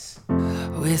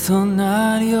Withhold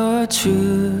not your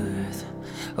truth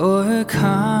or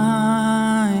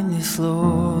kindness,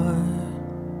 Lord.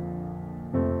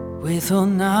 Withhold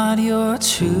not your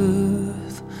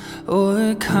truth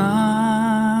or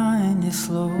kindness,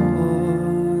 Lord.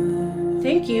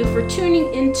 Thank you for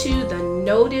tuning into the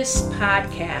Notice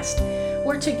podcast,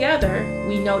 where together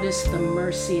we notice the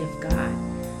mercy of God.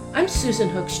 I'm Susan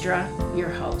Hoekstra, your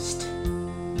host.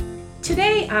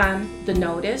 Today on The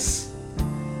Notice,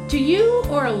 do you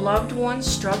or a loved one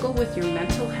struggle with your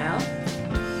mental health?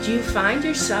 Do you find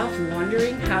yourself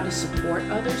wondering how to support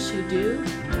others who do?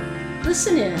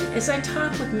 Listen in as I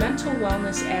talk with mental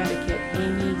wellness advocate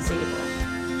Amy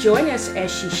Zabel. Join us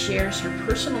as she shares her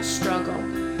personal struggle,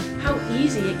 how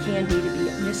easy it can be to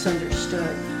be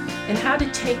misunderstood, and how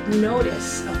to take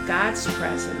notice of God's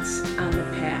presence on the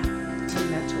path to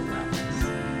mental wellness.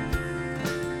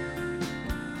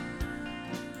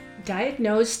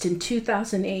 Diagnosed in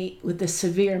 2008 with a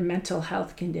severe mental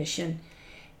health condition,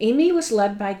 Amy was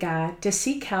led by God to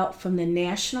seek help from the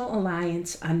National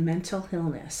Alliance on Mental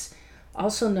Illness,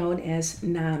 also known as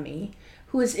NAMI,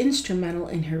 who was instrumental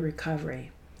in her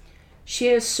recovery. She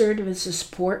has served as a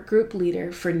support group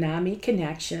leader for NAMI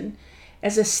Connection,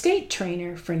 as a state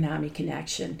trainer for NAMI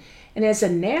Connection, and as a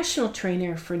national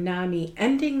trainer for NAMI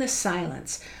Ending the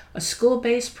Silence, a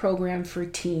school-based program for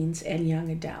teens and young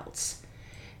adults.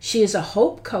 She is a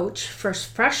hope coach for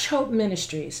Fresh Hope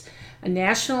Ministries, a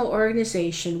national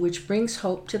organization which brings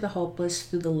hope to the hopeless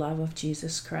through the love of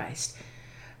Jesus Christ.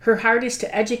 Her heart is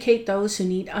to educate those who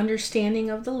need understanding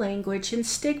of the language and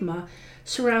stigma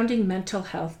surrounding mental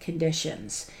health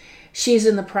conditions. She is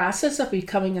in the process of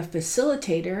becoming a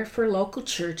facilitator for local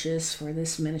churches for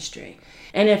this ministry.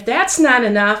 And if that's not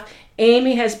enough,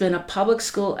 Amy has been a public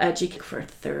school educator for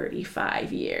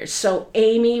 35 years. So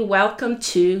Amy, welcome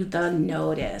to The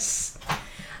Notice.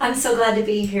 I'm so glad to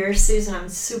be here, Susan. I'm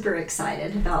super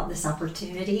excited about this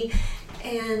opportunity.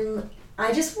 And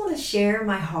I just want to share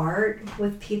my heart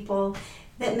with people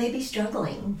that may be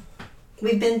struggling.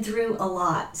 We've been through a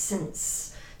lot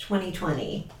since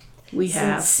 2020. We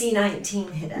have. Since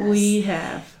C-19 hit us. We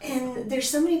have. And there's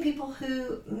so many people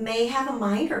who may have a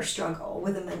minor struggle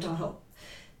with a mental health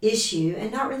issue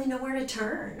and not really know where to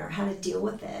turn or how to deal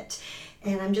with it.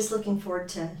 And I'm just looking forward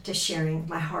to sharing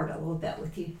my heart a little bit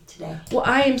with you today. Well,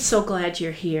 I am so glad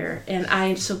you're here, and I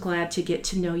am so glad to get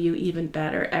to know you even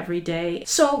better every day.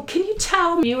 So can you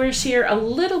tell viewers here a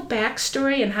little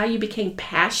backstory and how you became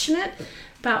passionate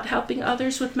about helping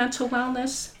others with mental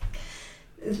wellness?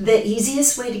 The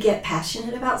easiest way to get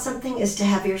passionate about something is to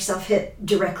have yourself hit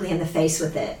directly in the face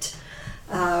with it,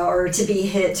 or to be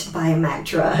hit by a Mack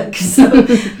truck. So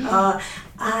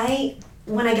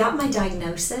when I got my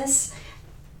diagnosis,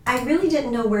 I really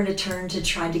didn't know where to turn to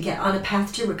try to get on a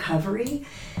path to recovery.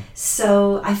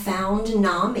 So I found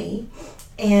NAMI,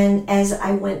 and as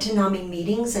I went to NAMI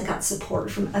meetings and got support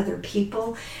from other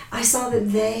people, I saw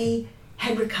that they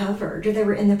had recovered, or they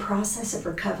were in the process of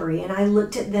recovery, and I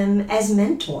looked at them as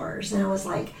mentors, and I was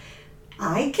like,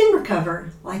 I can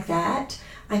recover like that.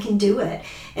 I can do it.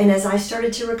 And as I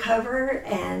started to recover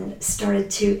and started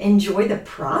to enjoy the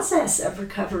process of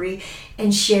recovery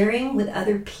and sharing with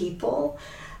other people,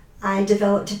 I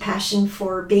developed a passion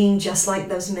for being just like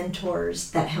those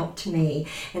mentors that helped me.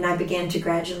 And I began to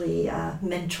gradually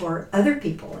mentor other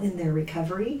people in their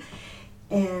recovery.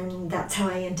 And that's how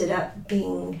I ended up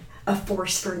being a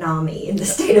force for NAMI in the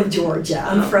state of Georgia.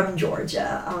 I'm from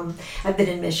Georgia. I've been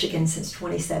in Michigan since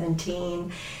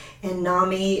 2017. And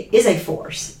NAMI is a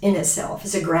force in itself.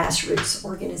 It's a grassroots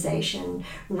organization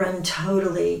run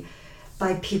totally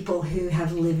by people who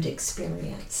have lived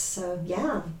experience. So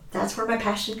yeah, that's where my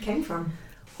passion came from.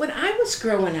 When I was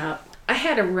growing up, I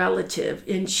had a relative,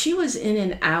 and she was in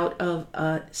and out of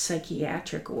a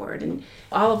psychiatric ward, and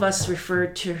all of us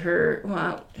referred to her,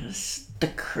 well, as the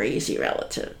crazy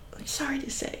relative. I'm sorry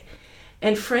to say.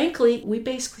 And frankly, we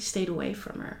basically stayed away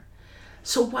from her.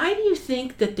 So why do you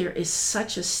think that there is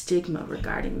such a stigma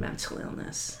regarding mental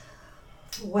illness?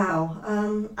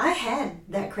 Wow. I had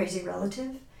that crazy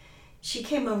relative. She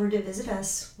came over to visit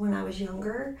us when I was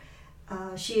younger.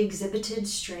 She exhibited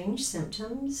strange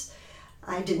symptoms.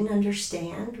 I didn't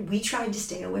understand. We tried to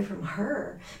stay away from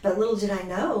her, but little did I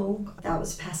know that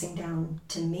was passing down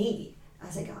to me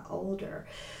as I got older.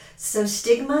 So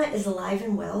stigma is alive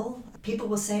and well. People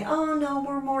will say, oh no,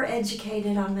 we're more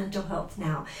educated on mental health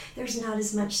now. There's not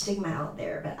as much stigma out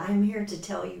there, but I'm here to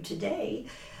tell you today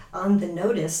on The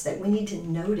Notice that we need to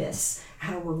notice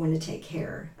how we're going to take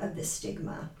care of this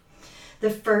stigma.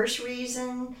 The first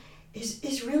reason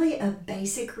is really a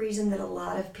basic reason that a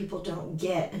lot of people don't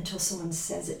get until someone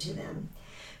says it to them.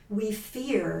 we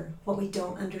fear what we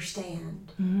don't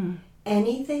understand. Mm-hmm.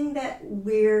 Anything that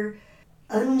we're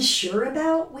unsure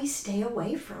about, we stay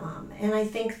away from. And I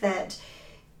think that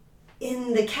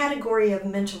in the category of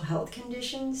mental health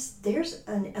conditions, there's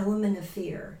an element of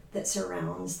fear that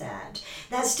surrounds that.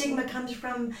 That stigma comes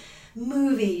from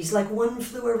movies like One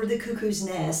Flew Over the Cuckoo's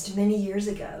Nest many years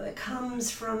ago. It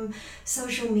comes from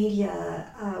social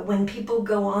media, when people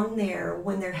go on there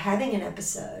when they're having an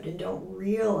episode and don't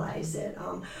realize it,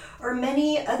 or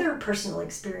many other personal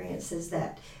experiences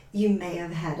that you may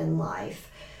have had in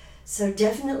life. So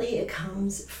definitely it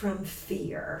comes from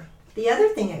fear. The other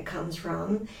thing it comes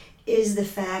from is the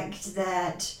fact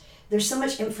that there's so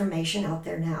much information out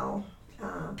there now.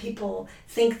 People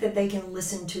think that they can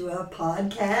listen to a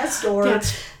podcast or...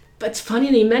 It's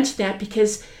funny that you mentioned that,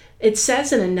 because it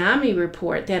says in a NAMI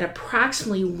report that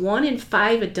approximately 1 in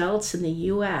 5 adults in the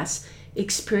U.S.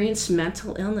 experience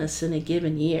mental illness in a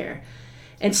given year.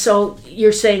 And so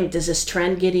you're saying, does this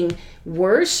trend getting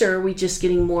worse, or are we just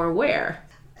getting more aware?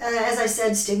 As I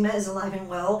said, stigma is alive and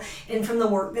well. And from the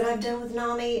work that I've done with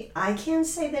NAMI, I can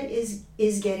say that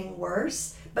is getting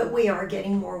worse, but we are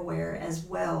getting more aware as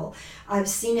well. I've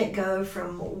seen it go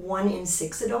from 1 in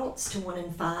 6 adults to 1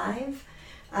 in 5.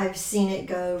 I've seen it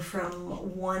go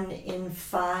from 1 in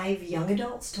 5 young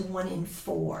adults to 1 in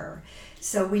 4.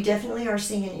 So we definitely are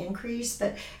seeing an increase,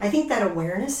 but I think that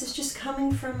awareness is just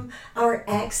coming from our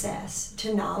access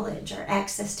to knowledge, our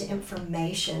access to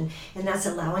information, and that's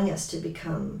allowing us to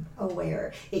become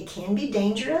aware. It can be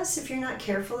dangerous if you're not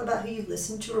careful about who you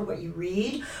listen to or what you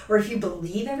read, or if you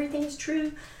believe everything is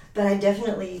true, but I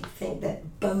definitely think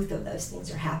that both of those things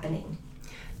are happening.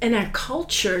 And our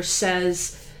culture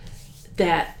says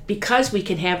that because we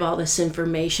can have all this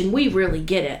information, we really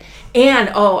get it. And,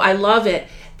 I love it,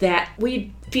 that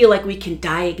we feel like we can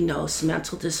diagnose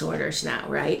mental disorders now,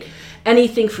 right?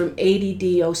 Anything from ADD,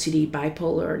 OCD,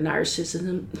 bipolar,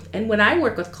 narcissism. And when I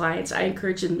work with clients, I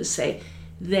encourage them to say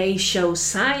they show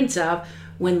signs of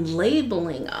when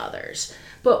labeling others.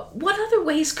 But what other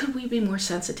ways could we be more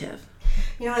sensitive?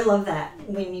 I love that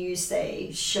when you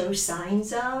say show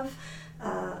signs of.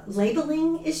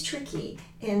 Labeling is tricky,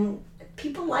 and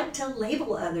people like to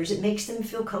label others. It makes them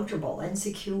feel comfortable and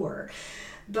secure.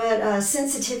 But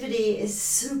sensitivity is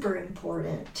super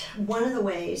important. One of the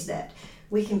ways that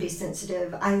we can be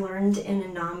sensitive, I learned in a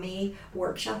NAMI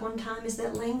workshop one time, is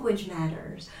that language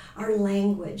matters. Our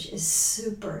language is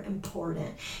super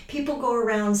important. People go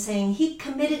around saying, he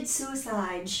committed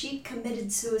suicide, she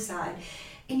committed suicide,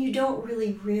 and you don't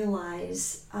really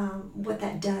realize what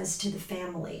that does to the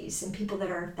families and people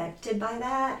that are affected by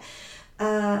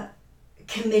that.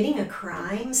 Committing a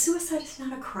crime, suicide is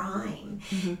not a crime.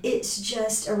 Mm-hmm. It's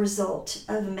just a result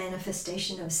of a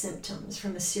manifestation of symptoms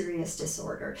from a serious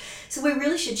disorder. So we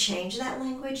really should change that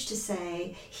language to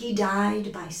say, he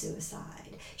died by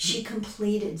suicide. She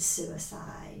completed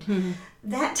suicide. Mm-hmm.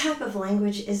 That type of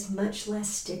language is much less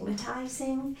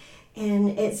stigmatizing,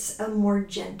 and it's a more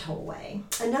gentle way.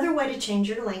 Another way to change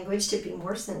your language to be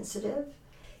more sensitive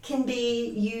can be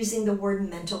using the word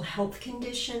mental health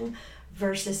condition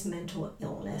versus mental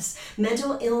illness.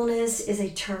 Mental illness is a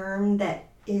term that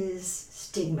is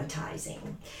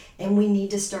stigmatizing, and we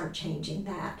need to start changing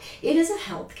that. It is a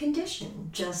health condition,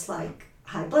 just like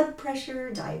high blood pressure,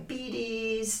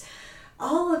 diabetes,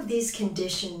 all of these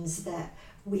conditions that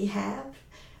we have.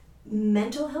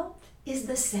 Mental health is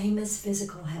the same as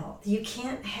physical health. You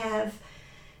can't have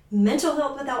mental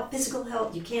health without physical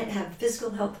health. You can't have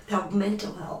physical health without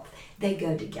mental health. They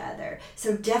go together.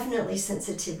 So definitely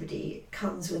sensitivity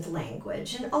comes with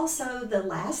language. And also the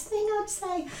last thing I'd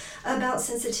say about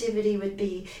sensitivity would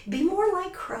be more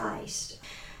like Christ.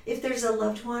 If there's a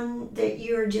loved one that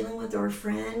you're dealing with or a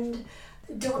friend,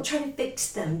 don't try to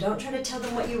fix them. Don't try to tell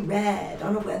them what you read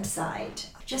on a website.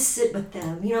 Just sit with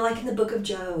them. Like in the book of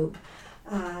Job.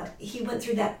 He went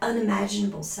through that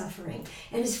unimaginable suffering,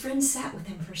 and his friend sat with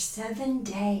him for 7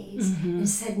 days mm-hmm. and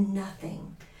said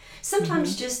nothing.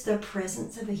 Sometimes mm-hmm. just the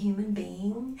presence of a human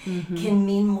being mm-hmm. can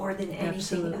mean more than anything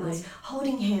Absolutely. Else.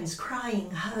 Holding hands,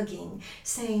 crying, hugging,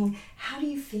 saying, how do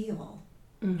you feel?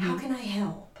 Mm-hmm. How can I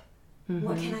help? Mm-hmm.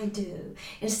 What can I do?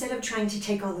 Instead of trying to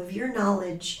take all of your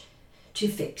knowledge to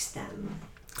fix them.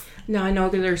 Now, I know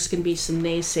there's going to be some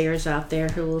naysayers out there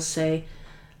who will say,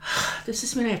 does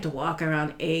this mean I have to walk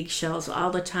around eggshells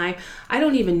all the time? I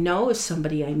don't even know if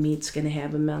somebody I meet's going to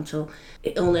have a mental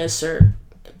illness or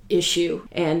issue.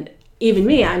 And even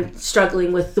me, I'm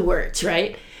struggling with the words,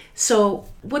 right? So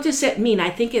what does that mean? I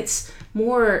think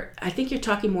you're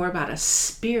talking more about a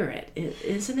spirit,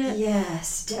 isn't it?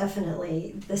 Yes,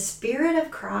 definitely. The Spirit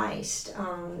of Christ.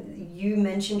 You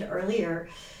mentioned earlier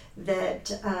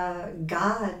that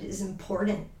God is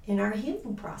important in our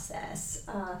healing process.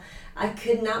 I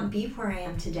could not be where I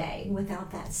am today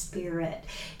without that Spirit.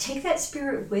 Take that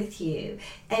Spirit with you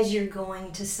as you're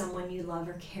going to someone you love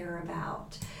or care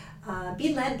about.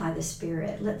 Be led by the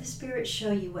Spirit. Let the Spirit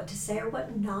show you what to say or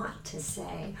what not to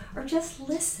say, or just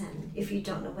listen if you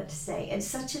don't know what to say. It's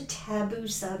such a taboo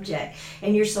subject,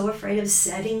 and you're so afraid of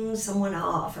setting someone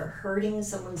off or hurting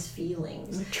someone's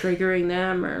feelings, triggering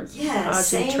them, or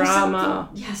causing trauma.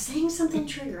 Saying something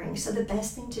triggering. So the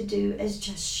best thing to do is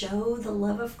just show the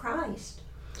love of Christ.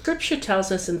 Scripture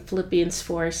tells us in Philippians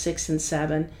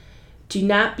 4:6-7, do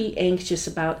not be anxious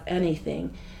about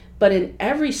anything, but in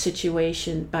every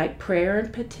situation, by prayer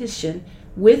and petition,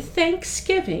 with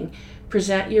thanksgiving,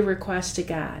 present your request to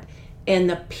God. And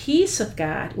the peace of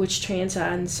God, which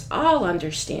transcends all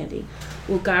understanding,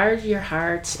 will guard your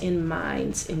hearts and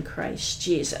minds in Christ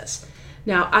Jesus.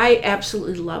 Now, I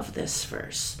absolutely love this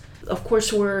verse. Of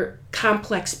course, we're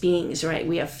complex beings, right?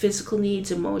 We have physical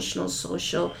needs, emotional,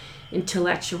 social,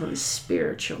 intellectual, and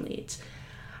spiritual needs.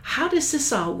 How does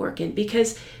this all work in?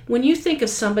 Because when you think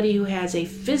of somebody who has a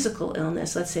physical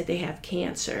illness, let's say they have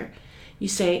cancer, you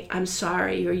say, I'm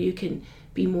sorry, or you can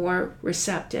be more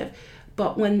receptive.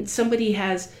 But when somebody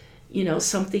has,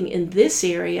 something in this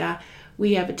area,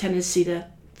 we have a tendency to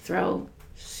throw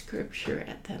scripture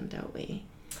at them, don't we?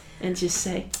 And just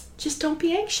say, just don't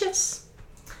be anxious.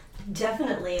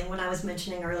 Definitely. And when I was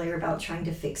mentioning earlier about trying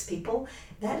to fix people,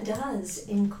 that does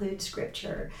include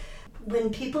scripture.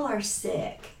 When people are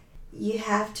sick, you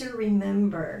have to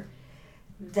remember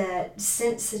that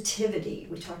sensitivity,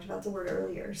 we talked about the word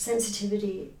earlier,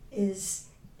 sensitivity is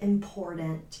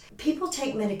important. People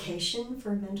take medication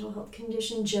for a mental health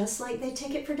condition just like they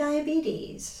take it for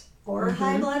diabetes or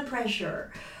high blood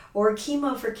pressure or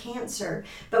chemo for cancer.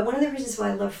 But one of the reasons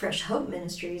why I love Fresh Hope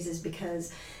Ministries is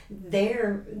because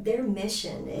their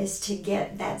mission is to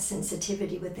get that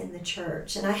sensitivity within the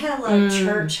church. And I had a lot of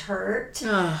church hurt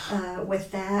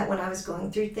with that when I was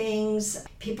going through things.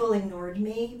 People ignored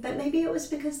me, but maybe it was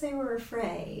because they were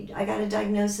afraid. I got a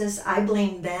diagnosis, I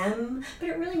blamed them, but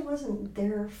it really wasn't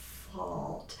their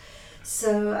fault.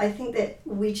 So I think that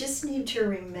we just need to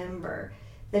remember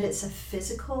that it's a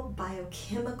physical,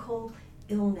 biochemical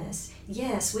illness.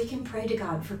 Yes, we can pray to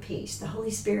God for peace. The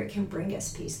Holy Spirit can bring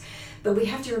us peace. But we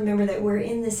have to remember that we're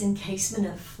in this encasement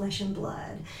of flesh and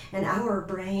blood. And our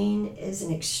brain is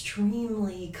an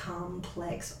extremely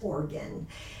complex organ.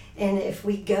 And if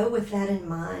we go with that in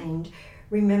mind,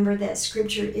 remember that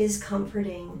Scripture is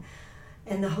comforting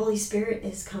and the Holy Spirit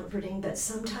is comforting. But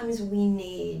sometimes we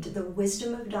need the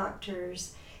wisdom of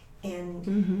doctors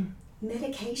and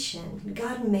medication.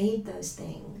 God made those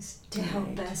things to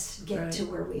help us get to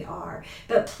where we are.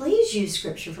 But please use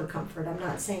Scripture for comfort. I'm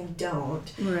not saying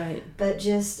don't. Right. But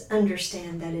just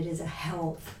understand that it is a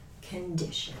health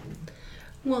condition.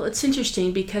 Well, it's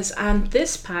interesting because on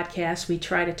this podcast, we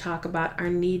try to talk about our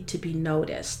need to be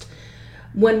noticed.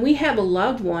 When we have a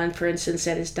loved one, for instance,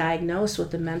 that is diagnosed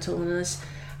with a mental illness,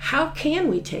 how can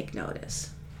we take notice?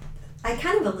 I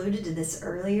kind of alluded to this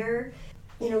earlier.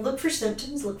 Look for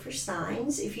symptoms, look for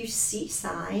signs. If you see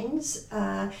signs,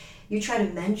 you try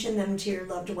to mention them to your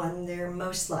loved one, they're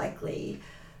most likely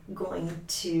going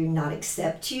to not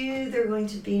accept you. They're going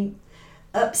to be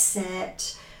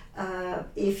upset.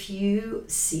 If you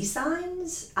see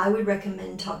signs, I would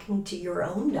recommend talking to your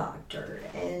own doctor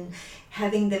and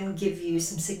having them give you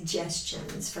some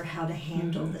suggestions for how to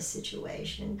handle the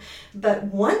situation. But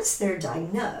once they're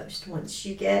diagnosed, once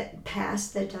you get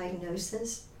past the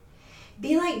diagnosis,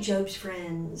 be like Job's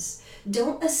friends.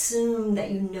 Don't assume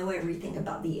that you know everything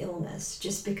about the illness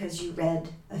just because you read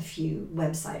a few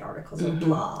website articles or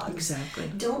blogs.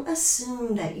 Exactly. Don't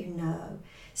assume that you know.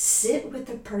 Sit with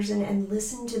the person and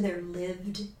listen to their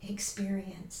lived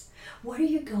experience. What are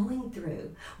you going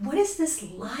through? What is this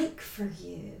like for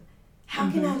you? How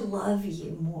can I love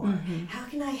you more? How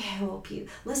can I help you?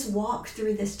 Let's walk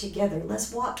through this together.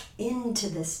 Let's walk into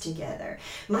this together.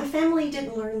 My family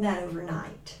didn't learn that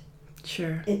overnight.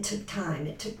 Sure. It took time.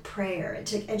 It took prayer. It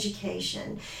took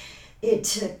education. It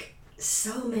took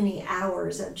so many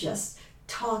hours of just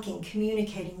talking,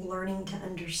 communicating, learning to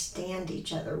understand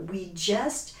each other. We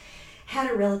just had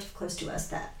a relative close to us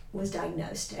that was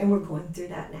diagnosed, and we're going through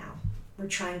that now. We're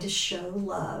trying to show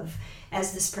love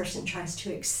as this person tries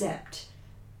to accept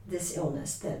this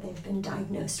illness that they've been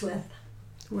diagnosed with.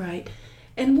 Right.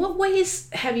 In what ways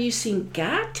have you seen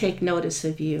God take notice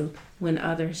of you when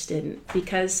others didn't?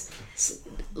 Because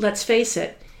let's face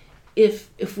it,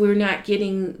 if we're not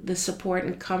getting the support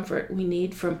and comfort we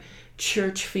need from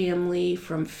church family,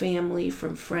 from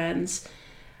friends,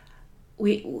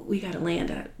 we got to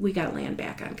land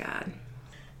back on God?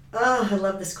 Oh, I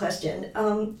love this question.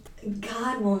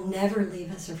 God will never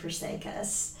leave us or forsake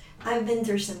us. I've been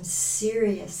through some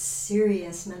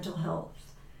serious mental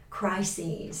health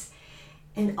crises.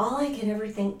 And all I could ever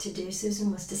think to do,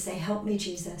 Susan, was to say, help me,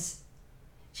 Jesus.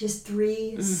 Just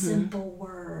 3 simple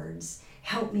words.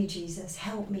 Help me, Jesus.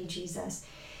 Help me, Jesus.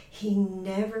 He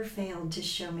never failed to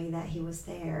show me that he was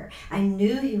there. I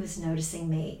knew he was noticing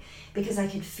me because I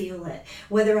could feel it.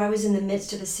 Whether I was in the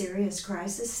midst of a serious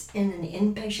crisis in an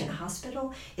inpatient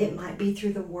hospital, it might be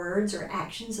through the words or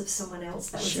actions of someone else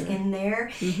that was in there.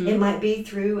 It might be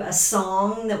through a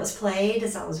song that was played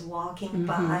as I was walking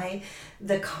by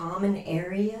the common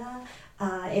area.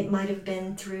 It might have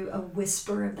been through a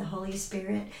whisper of the Holy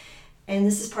Spirit. And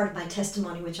this is part of my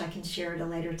testimony, which I can share at a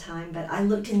later time, but I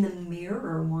looked in the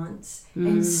mirror once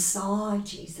and saw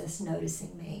Jesus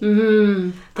noticing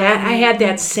me. I had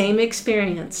that same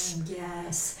experience.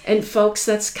 Yes. And folks,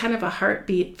 that's kind of a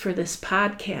heartbeat for this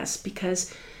podcast,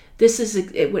 because this is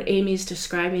what Amy's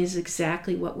describing is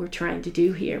exactly what we're trying to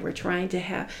do here. We're trying to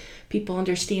have people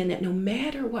understand that no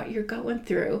matter what you're going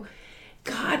through,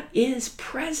 God is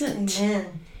present.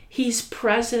 Amen. He's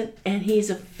present and he's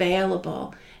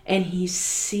available. And he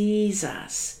sees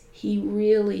us. He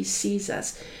really sees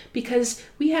us. Because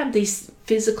we have these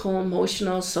physical,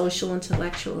 emotional, social,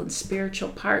 intellectual, and spiritual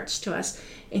parts to us.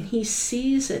 And he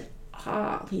sees it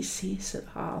all. He sees it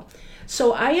all.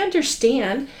 So I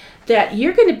understand that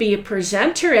you're going to be a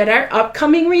presenter at our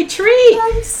upcoming retreat.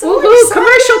 I'm so excited.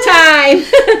 Commercial time.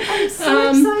 I'm so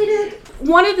excited.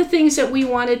 One of the things that we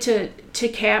wanted to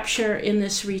capture in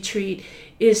this retreat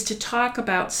is to talk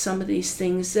about some of these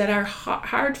things that are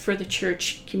hard for the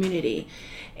church community.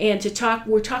 And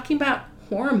we're talking about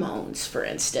hormones, for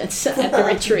instance, at the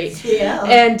retreat. Yeah.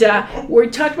 And we're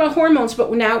talking about hormones,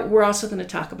 but now we're also going to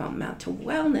talk about mental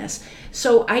wellness.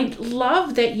 So I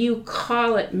love that you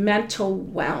call it mental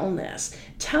wellness.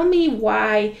 Tell me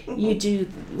why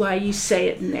you say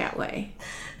it in that way.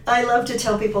 I love to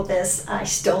tell people this. I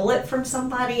stole it from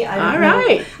somebody. I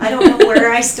don't know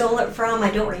where I stole it from. I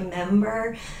don't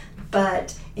remember.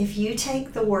 But if you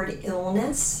take the word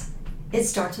illness, it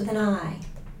starts with an I.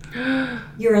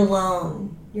 You're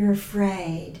alone. You're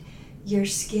afraid. You're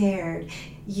scared.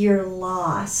 You're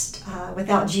lost.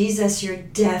 Without Jesus, you're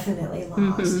definitely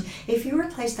lost. If you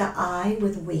replace the I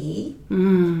with we,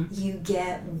 you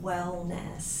get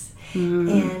wellness.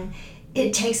 And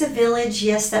it takes a village.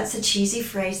 Yes, that's a cheesy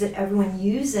phrase that everyone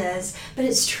uses, but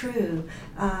it's true.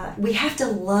 We have to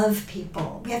love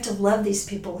people. We have to love these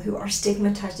people who are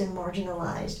stigmatized and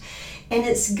marginalized. And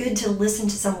it's good to listen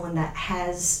to someone that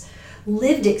has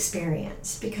lived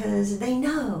experience because they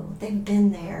know, they've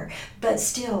been there. But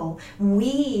still,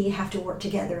 we have to work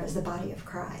together as the body of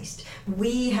Christ.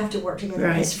 We have to work together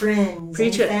as friends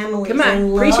and families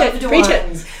and loved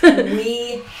ones.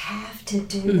 We have to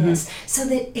do this so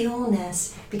that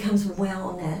illness becomes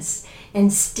wellness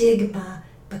and stigma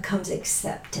becomes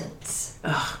acceptance.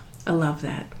 Oh, I love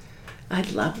that. I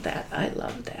love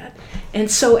that. And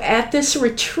so at this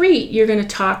retreat, you're going to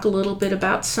talk a little bit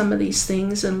about some of these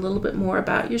things and a little bit more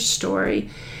about your story.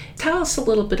 Tell us a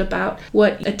little bit about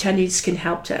what attendees can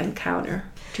help to encounter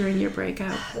during your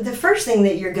breakout. The first thing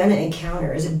that you're going to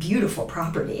encounter is a beautiful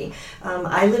property.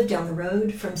 I live down the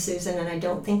road from Susan, and I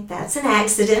don't think that's an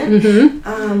accident.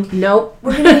 Nope.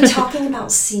 We're going to be talking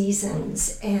about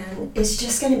seasons, and it's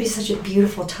just going to be such a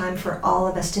beautiful time for all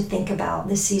of us to think about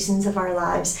the seasons of our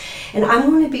lives. And I'm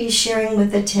going to be sharing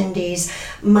with attendees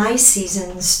my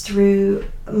seasons through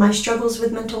my struggles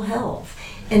with mental health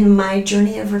and my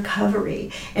journey of recovery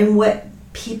and what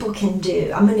people can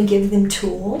do. I'm going to give them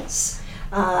tools.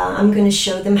 I'm going to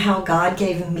show them how God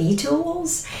gave me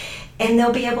tools, and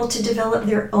they'll be able to develop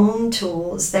their own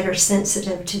tools that are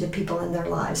sensitive to the people in their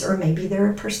lives, or maybe they're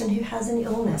a person who has an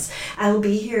illness. I'll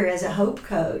be here as a hope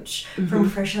coach from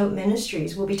Fresh Hope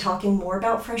Ministries. We'll be talking more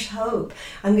about Fresh Hope.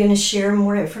 I'm going to share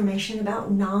more information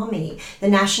about NAMI, the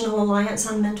National Alliance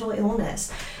on Mental Illness.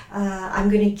 I'm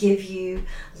going to give you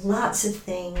lots of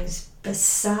things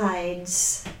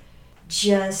besides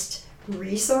just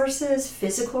resources,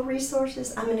 physical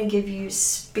resources. I'm going to give you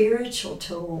spiritual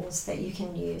tools that you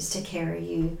can use to carry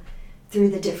you through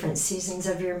the different seasons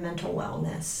of your mental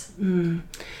wellness.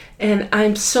 And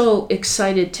I'm so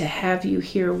excited to have you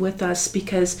here with us,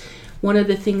 because one of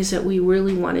the things that we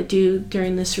really want to do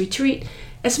during this retreat,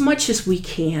 as much as we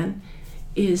can,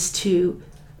 is to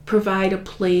provide a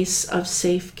place of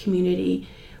safe community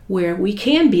where we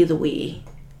can be the we.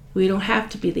 We don't have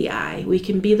to be the I. We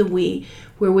can be the we,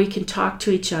 where we can talk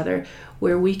to each other,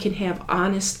 where we can have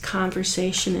honest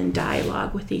conversation and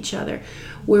dialogue with each other,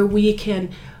 where we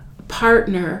can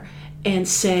partner and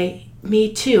say,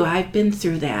 me too, I've been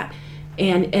through that,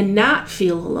 and not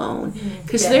feel alone.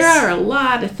 Because there are a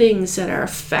lot of things that are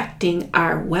affecting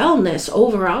our wellness,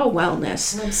 overall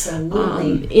wellness.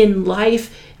 Absolutely. In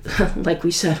life, like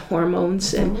we said,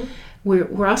 hormones, and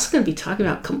we're also going to be talking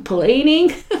about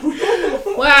complaining.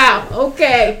 Wow.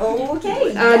 Okay.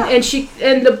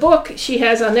 And the book she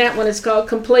has on that one is called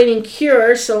Complaining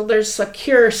Cure. So there's a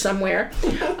cure somewhere.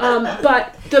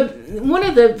 But one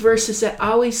of the verses that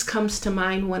always comes to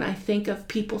mind when I think of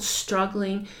people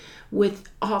struggling with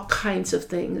all kinds of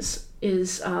things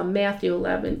is Matthew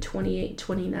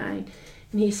 11:28-29,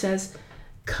 and he says,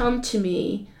 "Come to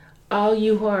me, all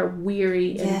you who are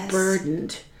weary and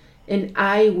burdened, and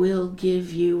I will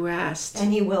give you rest."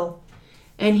 And he will.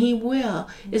 And he will.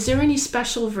 Is there any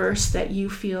special verse that you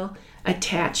feel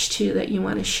attached to that you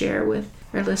want to share with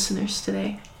our listeners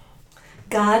today?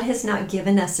 God has not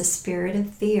given us a spirit of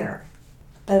fear,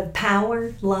 but of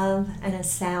power, love, and a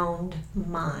sound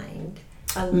mind.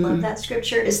 I love that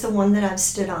scripture. It's the one that I've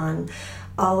stood on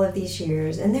all of these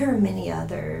years, and there are many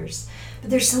others. But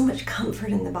there's so much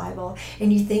comfort in the Bible.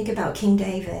 And you think about King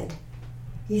David.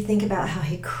 You think about how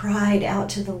he cried out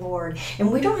to the Lord. And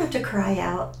we don't have to cry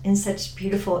out in such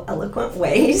beautiful, eloquent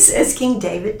ways as King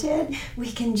David did.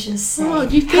 We can just say, "Oh,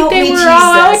 do you think help they me, were Jesus."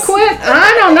 all eloquent?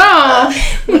 I don't know.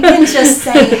 We can just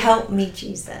say, help me,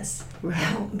 Jesus. Right.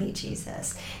 Help me,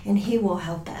 Jesus. And he will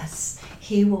help us.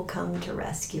 He will come to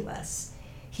rescue us.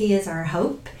 He is our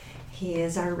hope. He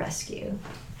is our rescue.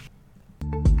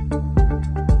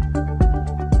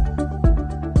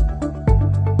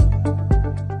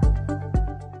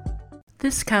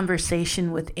 This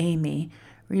conversation with Amy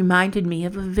reminded me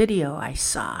of a video I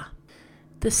saw.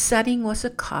 The setting was a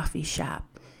coffee shop.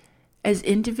 As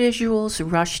individuals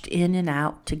rushed in and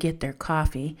out to get their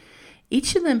coffee,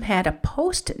 each of them had a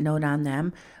Post-it note on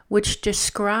them which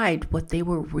described what they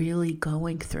were really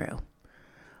going through.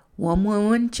 One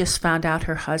woman just found out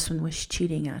her husband was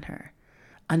cheating on her.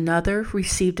 Another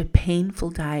received a painful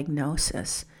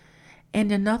diagnosis,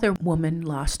 and another woman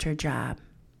lost her job.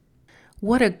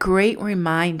 What a great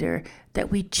reminder that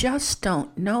we just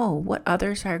don't know what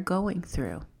others are going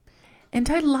through. And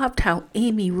I loved how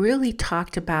Amy really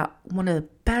talked about one of the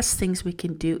best things we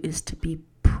can do is to be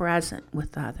present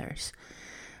with others.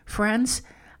 Friends,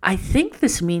 I think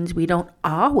this means we don't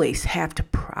always have to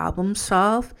problem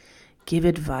solve, give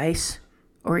advice,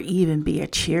 or even be a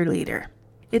cheerleader.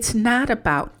 It's not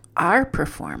about our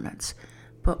performance,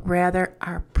 but rather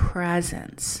our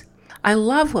presence. I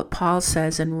love what Paul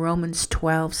says in Romans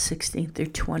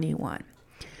 12:16-21.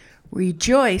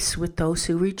 Rejoice with those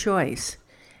who rejoice,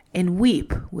 and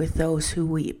weep with those who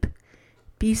weep.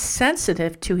 Be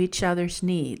sensitive to each other's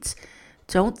needs.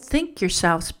 Don't think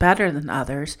yourselves better than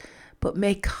others, but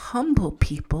make humble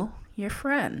people your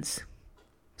friends.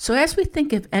 So as we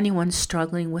think of anyone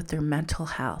struggling with their mental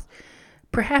health,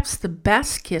 perhaps the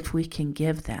best gift we can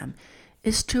give them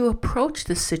is to approach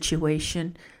the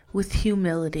situation with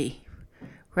humility,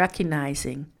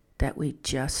 recognizing that we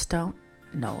just don't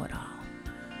know it all.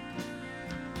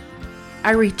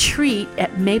 Our retreat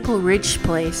at Maple Ridge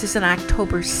Place is on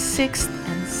October 6th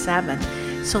and 7th,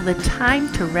 so the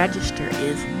time to register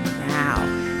is now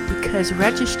because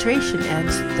registration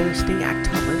ends Thursday,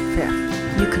 October 5th.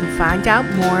 You can find out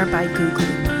more by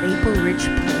Googling Maple Ridge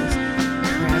Place,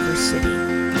 Traverse City.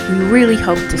 We really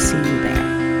hope to see you there.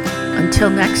 Until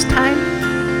next time,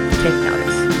 take note.